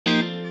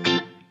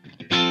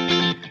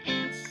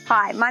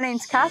Hi, my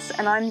name's Cass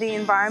and I'm the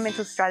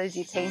Environmental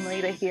Strategy Team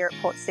Leader here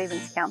at Port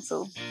Stephens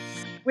Council.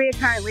 We are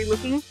currently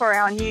looking for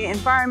our new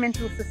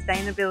Environmental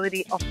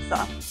Sustainability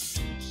Officer.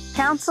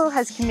 Council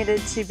has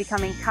committed to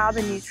becoming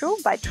carbon neutral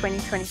by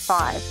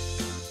 2025.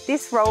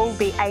 This role will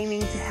be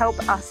aiming to help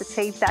us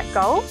achieve that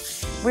goal.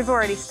 We've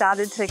already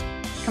started to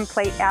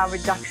complete our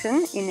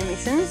reduction in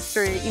emissions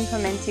through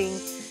implementing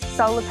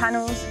solar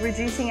panels,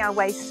 reducing our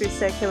waste through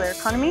circular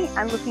economy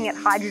and looking at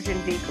hydrogen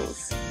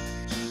vehicles.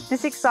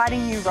 This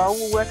exciting new role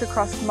will work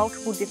across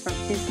multiple different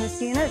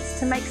business units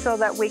to make sure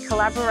that we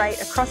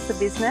collaborate across the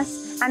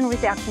business and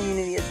with our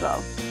community as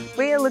well.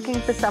 We are looking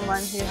for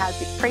someone who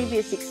has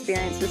previous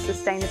experience with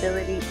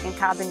sustainability and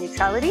carbon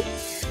neutrality,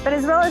 but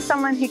as well as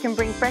someone who can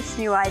bring fresh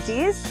new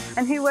ideas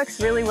and who works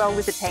really well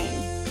with a team.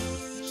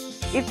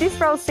 If this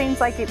role seems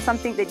like it's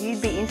something that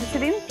you'd be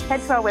interested in,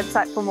 head to our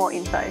website for more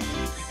info.